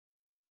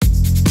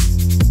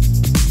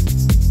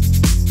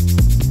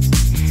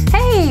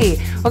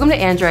Welcome to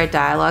Android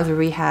Dialogues, where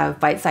we have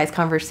bite-sized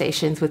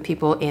conversations with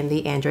people in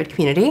the Android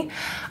community.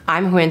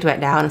 I'm Huyen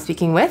and I'm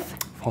speaking with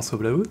François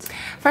Blavoet.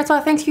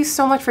 François, thank you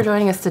so much for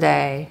joining us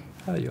today.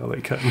 You're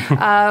welcome.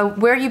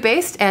 Where are you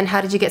based and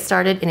how did you get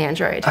started in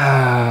Android?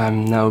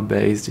 I'm now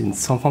based in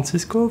San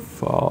Francisco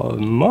for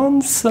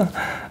months,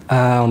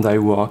 and I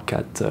work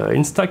at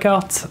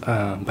Instacart.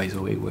 By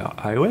the way, we are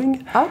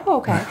hiring. Oh,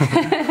 okay.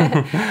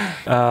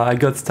 I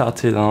got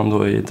started on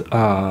Android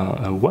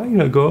a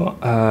while ago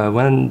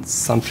when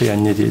simply I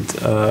needed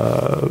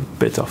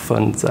better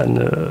phone than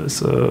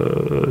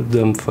the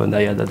dumb phone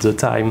I had at the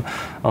time,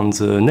 and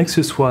the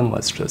Nexus One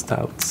was just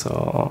out,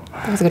 so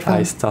that was a good phone.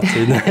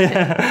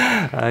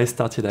 I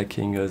started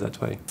hacking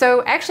that way.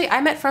 So actually, I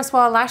met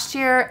François last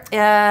year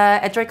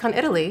at Droidcon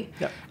Italy.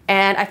 Yeah.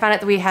 And I found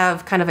out that we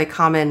have kind of a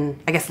common,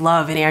 I guess,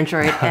 love in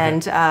Android,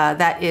 and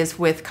that is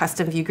with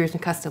custom view groups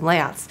and custom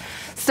layouts.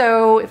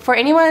 So for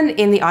anyone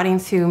in the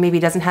audience who maybe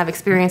doesn't have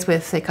experience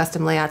with, say,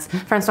 custom layouts,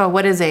 François,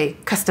 what is a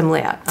custom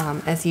layout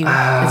as you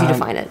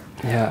define it?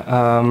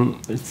 Yeah,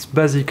 it's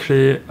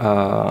basically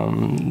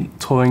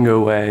throwing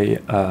away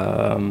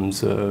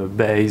the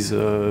base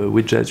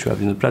widgets you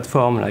have in the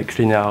platform, like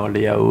linear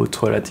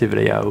layout, relative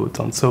layout,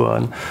 and so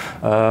on,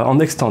 and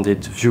extend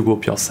it, view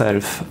group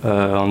yourself,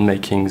 and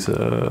making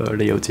the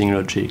layouting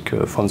logic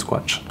from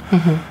scratch.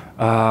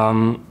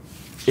 Mm-hmm.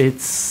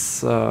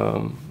 It's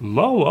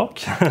more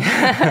work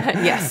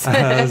yes.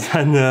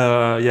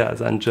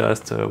 than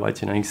just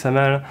writing in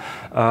XML.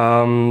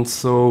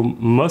 So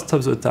most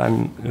of the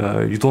time,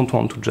 you don't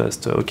want to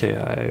just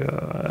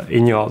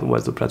ignore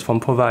what the platform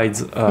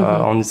provides.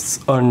 And it's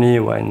only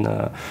when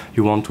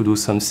you want to do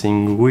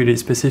something really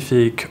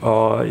specific,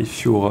 or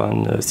if you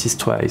run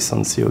systrace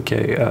and see,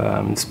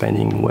 I'm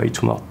spending way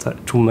too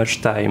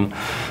much time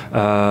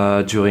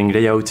during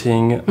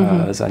layouting,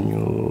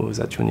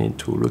 that you need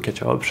to look at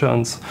your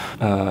options.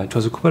 It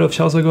was a couple of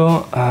years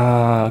ago.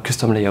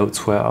 Custom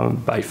layouts were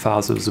by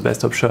far the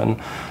best option.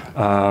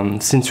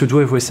 Since you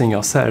do everything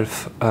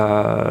yourself,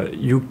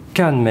 you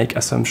can make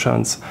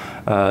assumptions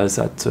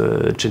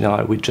that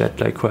general widget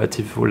like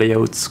relative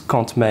layouts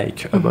can't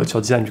make about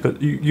your design, because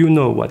you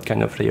know what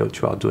kind of layout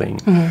you are doing.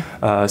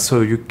 So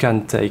you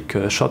can take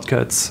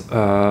shortcuts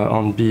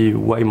and be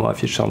way more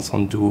efficient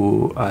and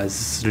do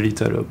as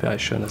little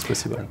operation as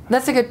possible.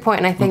 That's a good point,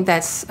 and I think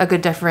that's a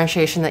good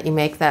differentiation that you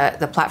make, that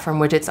the platform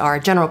widgets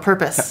are general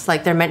purpose.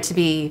 Like they're meant to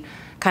be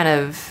kind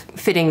of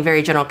fitting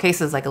very general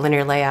cases like a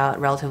linear layout,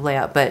 relative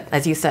layout, but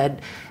as you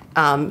said,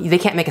 they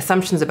can't make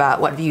assumptions about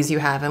what views you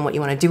have and what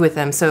you want to do with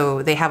them,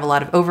 so they have a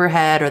lot of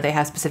overhead or they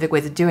have specific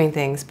ways of doing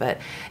things. But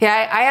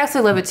yeah, I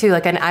absolutely love it too.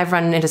 Like, and I've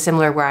run into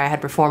similar where I had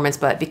performance,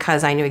 but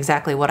because I knew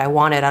exactly what I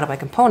wanted out of my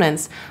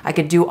components, I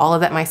could do all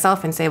of that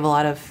myself and save a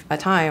lot of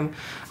time.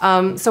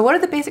 So what are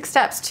the basic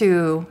steps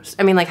to,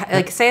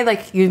 say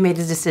you made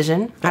a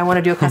decision, I want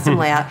to do a custom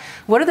layout.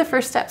 What are the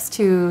first steps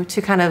to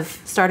kind of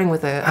starting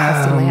with a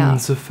custom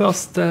layout? The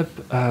first step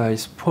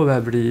is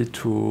probably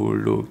to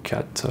look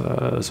at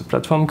the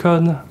platform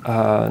code,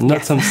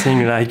 not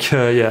something like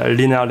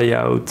linear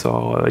layout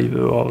or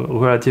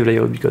relative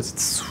layout, because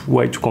it's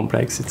way too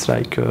complex. It's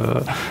like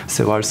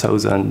several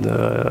thousand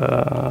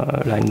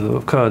lines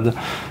of code,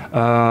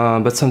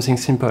 but something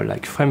simple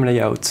like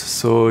FrameLayout,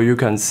 so you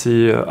can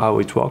see how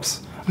it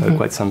works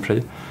quite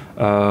simply.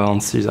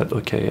 And see that,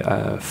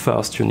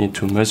 first you need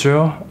to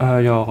measure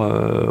your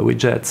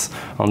widgets,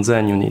 and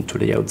then you need to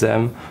layout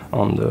them.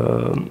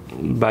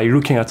 And by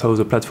looking at how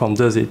the platform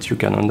does it, you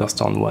can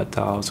understand what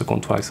are the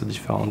contracts, the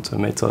different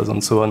methods,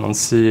 and so on, and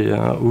see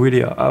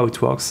really how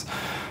it works.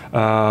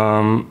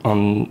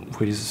 And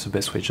really the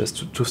best way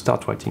just to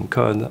start writing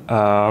code.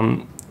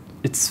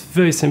 It's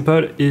very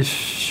simple.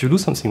 If you do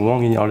something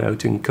wrong in your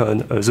layouting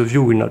code, the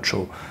view will not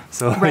show.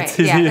 So right, it's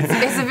easy.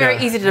 It's very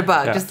easy to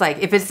debug. Yeah. Just like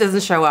if it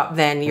doesn't show up,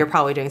 then you're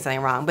probably doing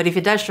something wrong. But if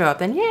it does show up,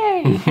 then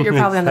yay, you're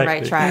probably on the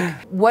right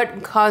track. What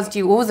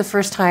was the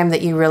first time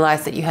that you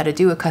realized that you had to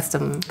do a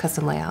custom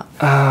layout?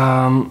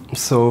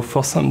 So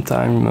for some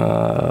time,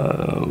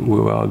 we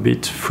were a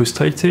bit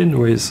frustrated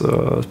with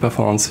the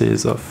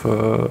performances of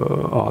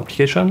our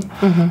application.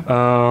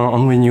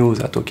 And we knew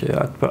that,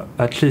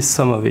 at least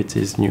some of it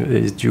is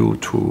due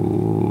to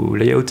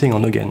layouting.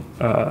 And again,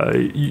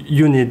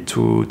 you need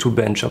to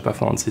bench your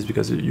performances,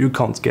 because you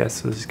can't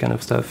guess this kind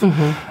of stuff.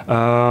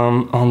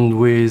 And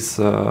with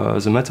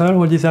the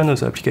material design of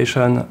the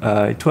application,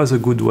 it was a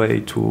good way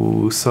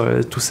to sell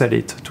it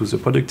to the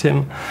product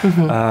team,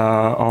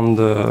 and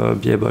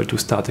be able to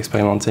start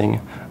experimenting.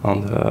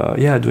 And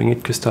doing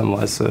it custom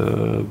was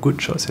a good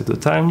choice at the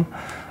time.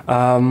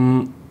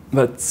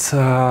 But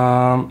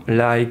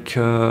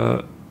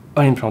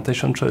on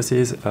implementation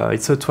choices,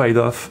 it's a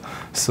trade-off.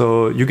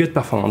 So you get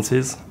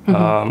performances.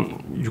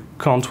 You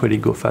can't really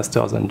go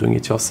faster than doing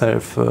it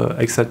yourself,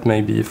 except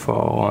maybe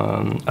for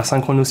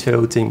asynchronous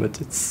layouting,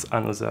 but it's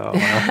another.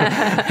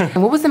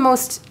 What was the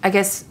most,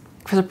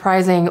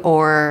 surprising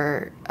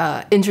or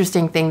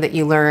interesting thing that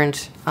you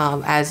learned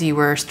as you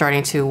were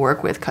starting to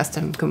work with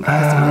custom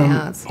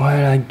layouts?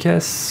 Well, I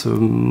guess the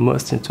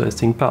most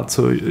interesting part,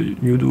 so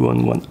you do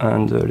on one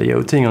hand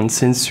layouting, and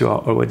since you are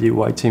already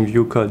writing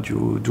Vue code,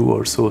 you do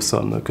also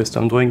some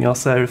custom drawing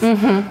yourself.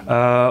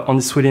 And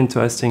it's really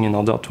interesting in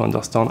order to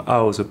understand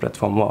how the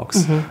platform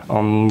works,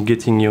 and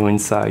getting new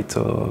insight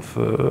of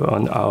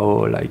on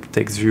how like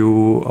text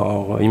view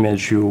or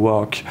image view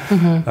work,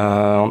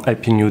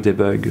 helping you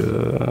debug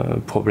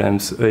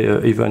problems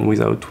even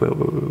without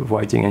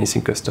writing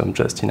anything custom,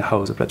 just in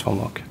how the platform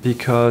works.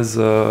 Because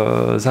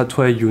that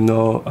way you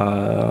know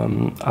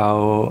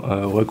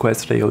how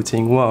request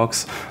layouting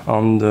works,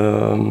 and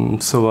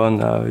so on.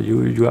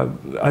 You are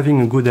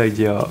having a good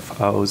idea of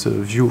how the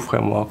Vue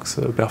frameworks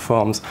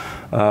performs.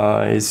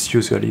 Is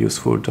usually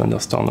useful to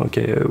understand,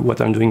 okay, what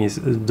I'm doing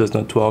does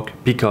not work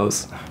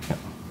because.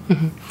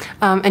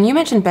 And you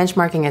mentioned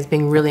benchmarking as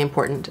being really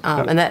important,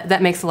 and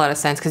that makes a lot of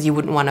sense because you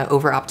wouldn't want to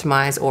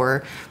over-optimize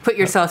or put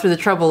yourself through the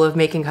trouble of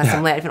making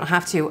custom layout if you don't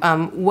have to.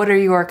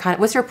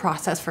 What's your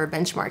process for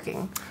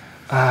benchmarking?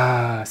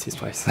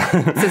 Systrace.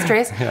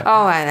 Systrace? Yeah.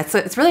 Oh,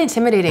 it's really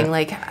intimidating. Yeah.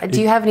 Like,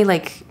 do you have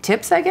any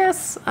tips? I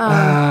guess.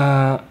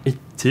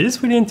 It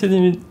is really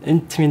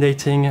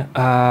intimidating.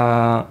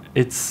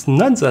 It's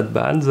not that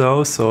bad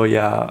though. So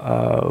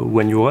yeah,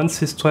 when you run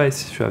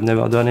systrace, if you have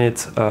never done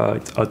it,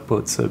 it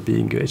outputs a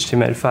big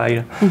HTML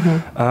file.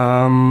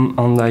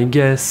 And I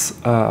guess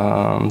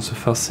the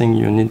first thing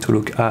you need to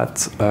look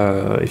at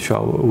if you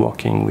are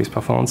working with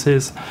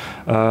performances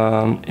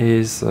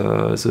is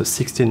the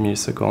 16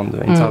 millisecond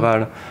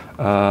interval.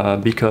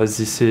 Because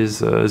this is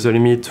the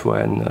limit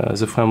when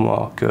the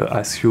framework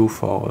asks you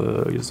for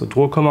the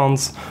draw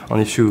commands, and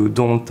if you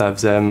don't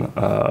have them,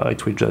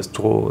 it will just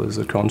draw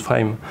the current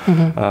frame.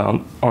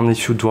 And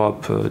if you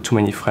drop too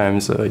many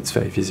frames, it's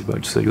very visible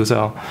to the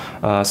user.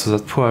 So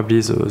that's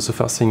probably the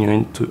first thing you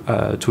need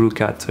to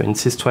look at in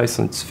systrace,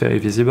 and it's very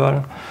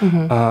visible.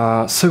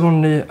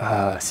 Secondly,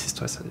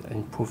 systrace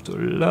improved a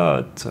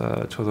lot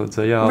throughout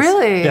the years.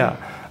 Really? Yeah.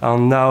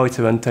 And now it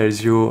even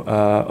tells you,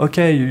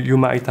 okay, you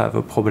might have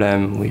a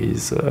problem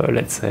with,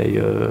 let's say,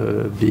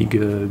 a big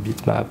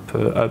bitmap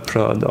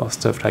upload or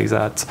stuff like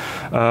that.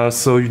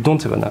 So you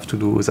don't even have to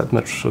do that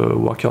much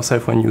work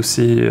yourself. When you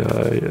see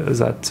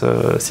that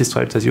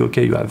systrace tells you,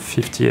 okay, you have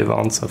 50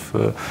 events of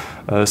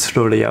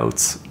slow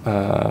layouts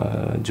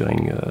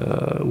during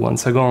 1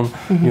 second,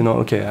 you know,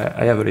 okay,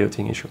 I have a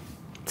layouting issue.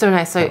 So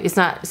nice. So it's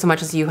not so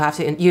much as you have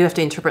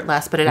to interpret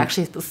less, but it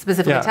actually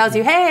specifically tells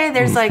you, hey,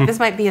 there's this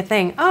might be a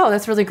thing. Oh,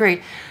 that's really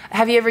great.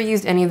 Have you ever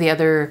used any of the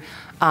other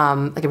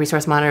like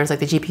resource monitors, like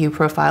the GPU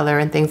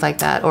profiler and things like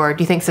that, or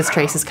do you think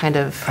systrace is kind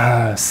of?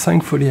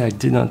 Thankfully, I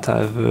did not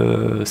have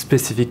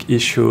specific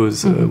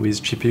issues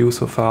with GPU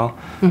so far.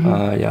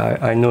 Yeah,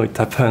 I know it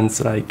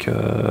happens, like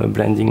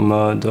blending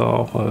mode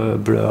or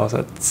blur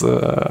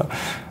that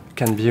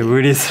can be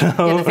really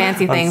slow. Yeah, the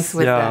fancy things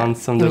with on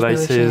some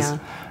devices.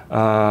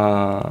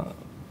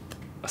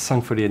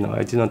 Thankfully, no,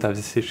 I do not have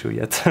this issue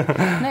yet.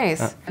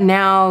 Nice.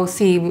 Now,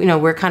 see,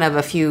 we're kind of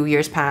a few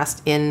years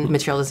past in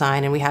material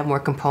design, and we have more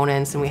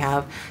components, and we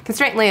have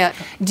constraint layout.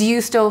 Do you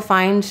still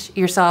find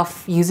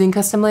yourself using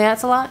custom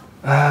layouts a lot?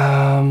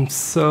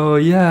 So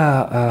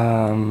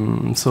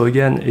yeah, so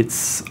again,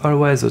 it's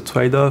always a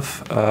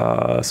trade-off.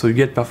 So you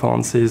get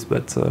performances,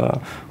 but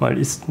well,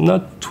 it's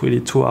not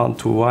really too hard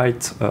to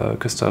write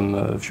custom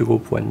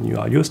ViewGroup when you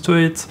are used to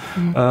it.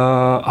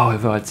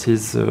 However, it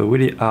is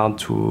really hard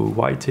to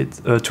write it,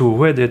 to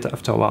read it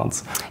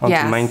afterwards, and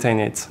to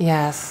maintain it.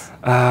 Yes.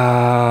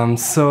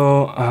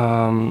 So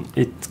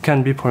it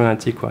can be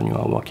problematic when you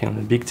are working on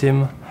a big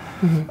team.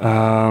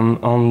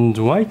 And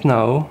right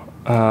now,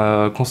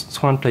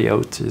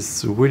 ConstraintLayout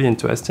is really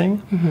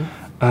interesting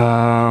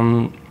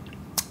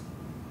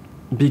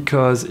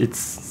because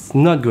it's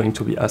not going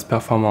to be as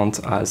performant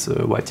as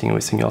writing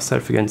everything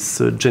yourself. Against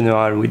a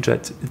general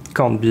widget, it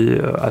can't be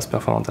as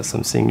performant as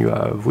something you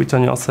have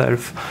written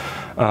yourself,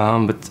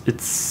 but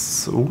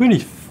it's really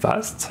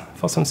fast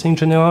for something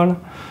general.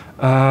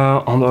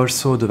 And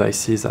also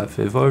devices have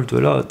evolved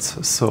a lot,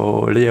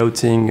 so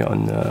layouting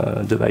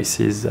on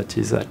devices that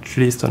is at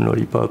least on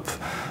Lollipop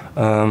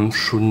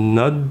should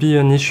not be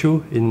an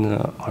issue in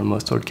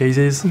almost all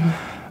cases.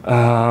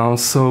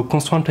 So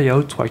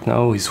ConstraintLayout right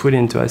now is really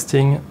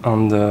interesting,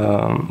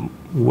 and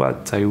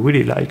what I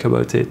really like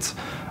about it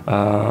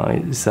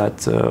is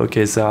that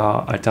okay, there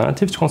are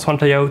alternatives to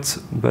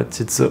ConstraintLayout,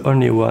 but it's the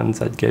only one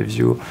that gives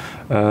you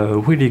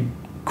really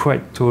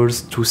great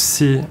tools to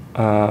see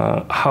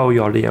how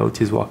your layout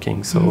is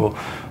working. So,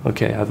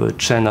 okay, I have a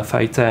chain of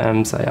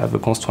items, I have a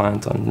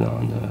constraint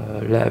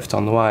on left,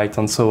 on right,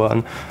 and so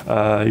on.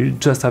 You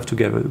just have to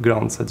give a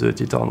glance at the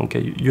editor, and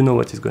okay, you know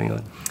what is going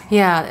on.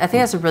 Yeah, I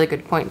think that's a really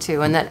good point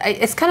too. And that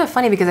it's kind of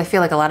funny because I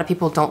feel like a lot of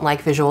people don't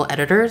like visual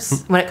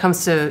editors when it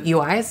comes to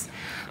UIs.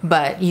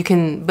 But you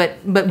can, but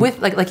with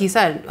like you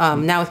said,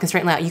 now with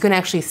constraint layout, you can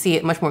actually see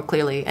it much more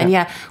clearly. And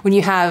yeah, when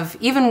you have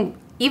even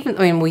even,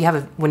 I mean,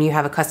 when you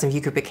have a custom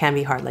view group, it can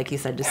be hard, like you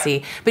said, to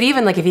see. But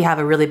even like if you have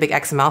a really big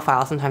XML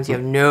file, sometimes you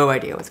have no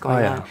idea what's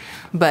going on.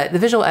 But the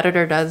visual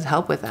editor does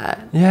help with that.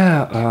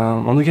 Yeah,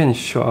 and again,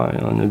 if you're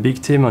on a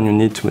big team and you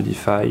need to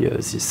modify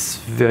this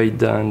very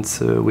dense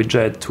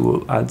widget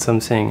to add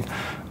something,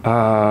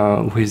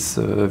 with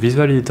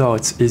Visual Editor,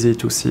 it's easy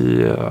to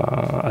see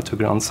at a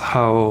glance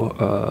how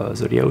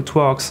the layout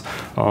works,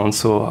 and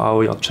so how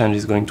your change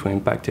is going to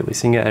impact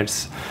everything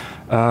else.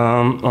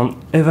 And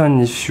even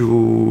if you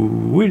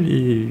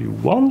really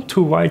want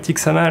to write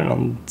XML,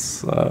 and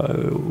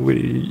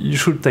you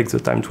should take the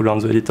time to learn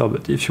the editor,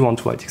 but if you want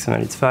to write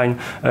XML, it's fine.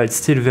 It's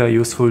still very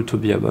useful to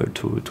be able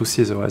to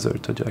see the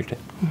result directly.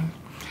 Mm-hmm.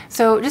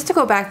 So just to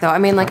go back though, I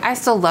mean, like I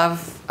still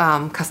love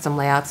custom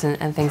layouts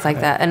and things like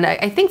that, and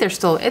I think they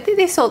still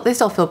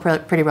feel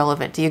pretty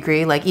relevant. Do you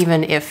agree? Like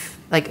even if,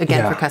 like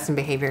again, for custom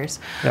behaviors.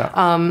 Yeah.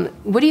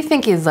 What do you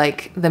think is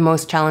like the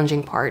most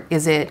challenging part?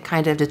 Is it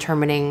kind of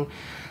determining,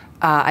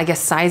 I guess,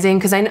 sizing?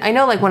 Because I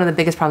know like one of the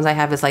biggest problems I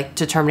have is like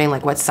determining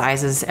like what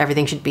sizes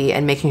everything should be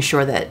and making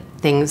sure that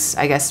things,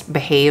 I guess,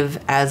 behave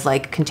as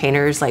like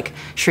containers, like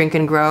shrink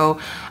and grow,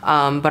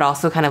 but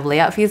also kind of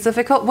layout feels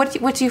difficult. What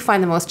do you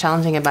find the most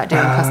challenging about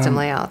doing custom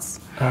layouts?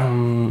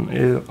 When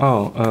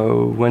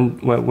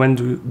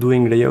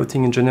doing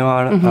layouting in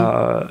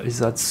general, is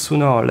that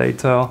sooner or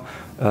later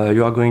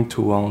you are going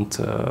to want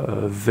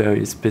a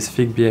very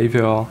specific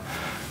behavior.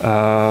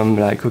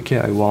 Like, okay,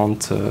 I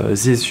want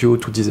this view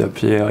to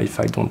disappear if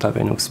I don't have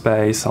enough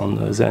space, and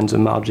then the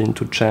margin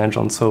to change,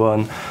 and so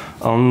on.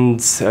 And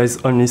there is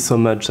only so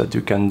much that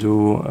you can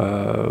do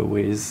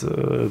with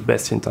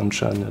best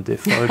intention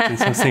default in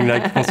something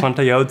like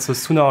ConstraintLayout. So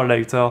sooner or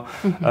later,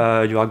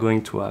 you are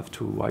going to have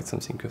to write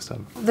something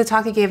custom. The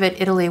talk you gave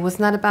at Italy,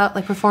 wasn't that about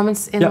like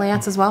performance in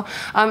layouts as well?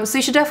 So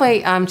you should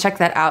definitely check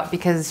that out,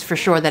 because for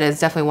sure that is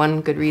definitely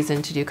one good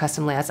reason to do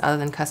custom layouts other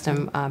than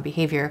custom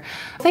behavior.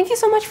 Thank you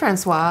so much,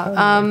 François.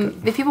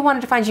 If people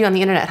wanted to find you on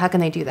the internet, how can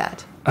they do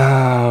that?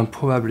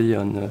 Probably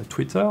on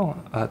Twitter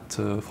at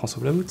François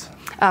Blavoet.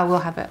 We'll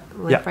have it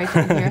right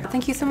in here.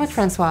 Thank you so much,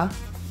 François.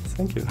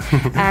 Thank you.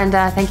 And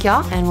thank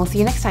y'all, and we'll see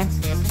you next time.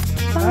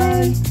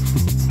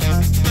 Bye.